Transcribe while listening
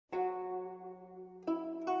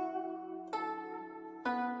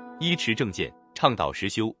依持正见，倡导实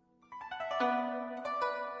修。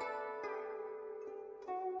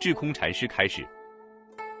智空禅师开示：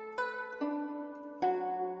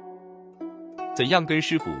怎样跟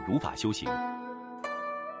师父如法修行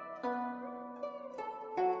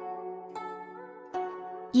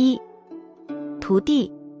？1. 徒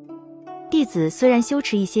弟，弟子虽然修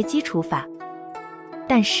持一些基础法，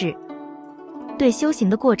但是对修行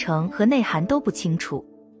的过程和内涵都不清楚，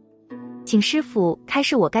请师父开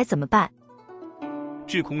示我该怎么办？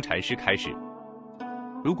智空禅师开示：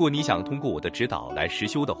如果你想通过我的指导来实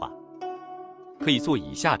修的话，可以做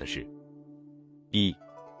以下的事。1.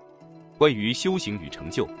 关于修行与成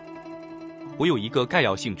就，我有一个概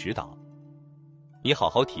要性指导，你好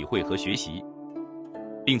好体会和学习，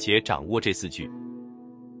并且掌握这4句，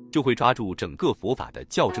就会抓住整个佛法的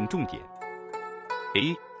校正重点。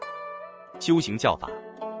A. 修行教法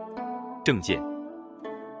正见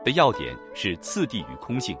的要点是次第与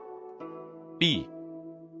空性。 B.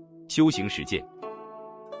 修行实践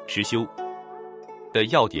实修的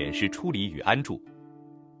要点是出离与安住。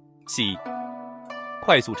 C.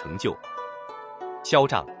 快速成就消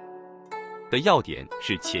障的要点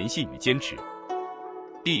是虔信与坚持。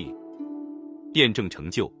 D. 辩证成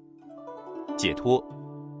就解脱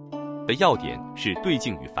的要点是对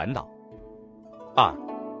境与烦恼。 2.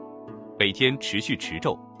 每天持续持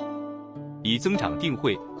咒，以增长定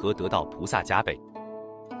慧和得到菩萨加倍。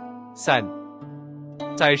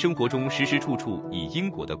 3. 在生活中时时处处以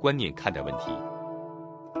因果的观念看待问题，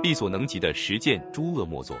力所能及的实践诸恶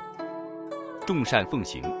莫作，众善奉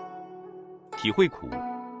行，体会苦、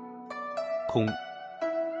空、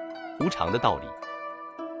无常的道理，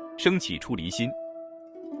升起出离心。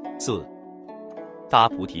 4. 发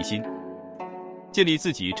菩提心，建立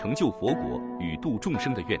自己成就佛国与度众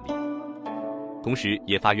生的愿力，同时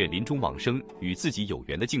也发愿临终往生与自己有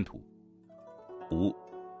缘的净土。 5.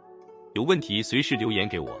 有问题随时留言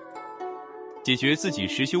给我，解决自己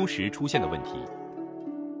实修时出现的问题，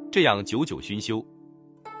这样久久熏修，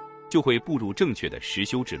就会步入正确的实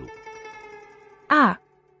修之路。 2.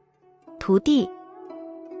 徒弟，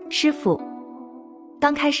师父，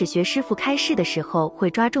刚开始学师父开示的时候会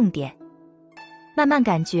抓重点，慢慢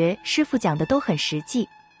感觉师父讲的都很实际，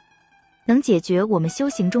能解决我们修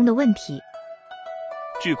行中的问题。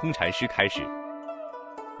智空禅师开示：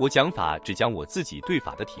我讲法只讲我自己对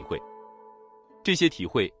法的体会，这些体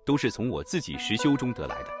会都是从我自己实修中得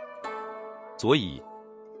来的，所以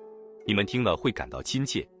你们听了会感到亲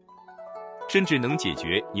切，甚至能解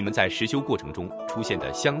决你们在实修过程中出现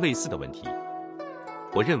的相类似的问题。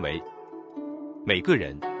我认为每个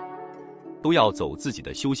人都要走自己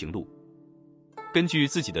的修行路，根据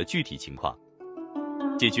自己的具体情况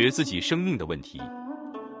解决自己生命的问题，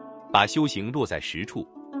把修行落在实处。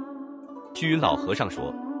虚云老和尚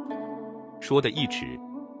说：说得一尺，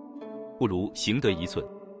不如行得一寸。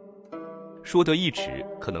说得一尺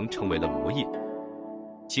可能成为了罗叶，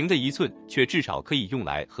行得一寸却至少可以用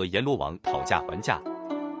来和阎罗王讨价还价。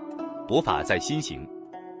佛法在心行，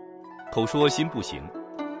口说心不行，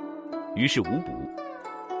于事无补，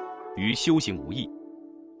于修行无益。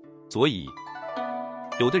所以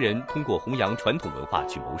有的人通过弘扬传统文化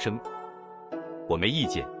去谋生，我没意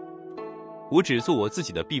见，我只做我自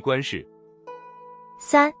己的闭关事。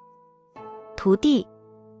 3. 徒弟，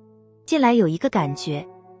近来有一个感觉，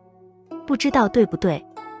不知道对不对，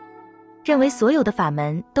认为所有的法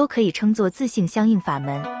门都可以称作自性相应法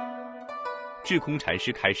门。智空禅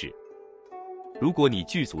师开示：如果你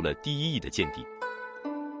具足了第一义的见地，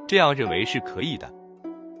这样认为是可以的。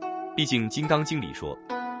毕竟《金刚经》里说，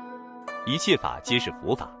一切法皆是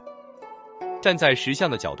佛法。站在实相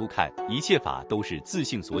的角度看，一切法都是自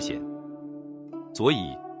性所显，所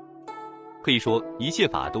以可以说一切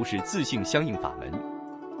法都是自性相应法门。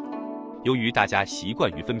由于大家习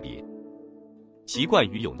惯于分别，习惯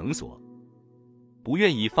于有能所，不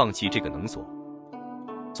愿意放弃这个能所，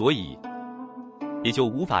所以也就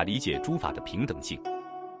无法理解诸法的平等性。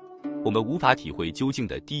我们无法体会究竟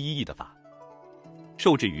的第一义的法，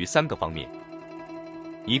受制于3个方面：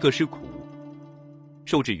一个是苦，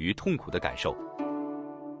受制于痛苦的感受，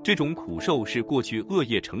这种苦受是过去恶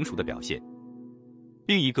业成熟的表现；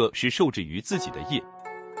另一个是受制于自己的业，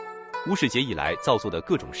无始劫以来造作的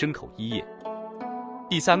各种身口意业；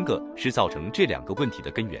第3个是造成这2个问题的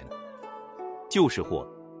根源，就是惑。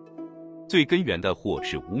最根源的惑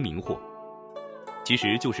是无明惑，其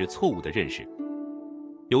实就是错误的认识。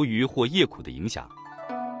由于或业苦的影响，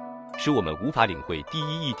使我们无法领会第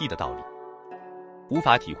一义谛的道理，无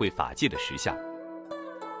法体会法界的实相。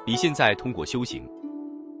你现在通过修行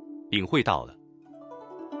领会到了，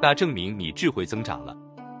那证明你智慧增长了，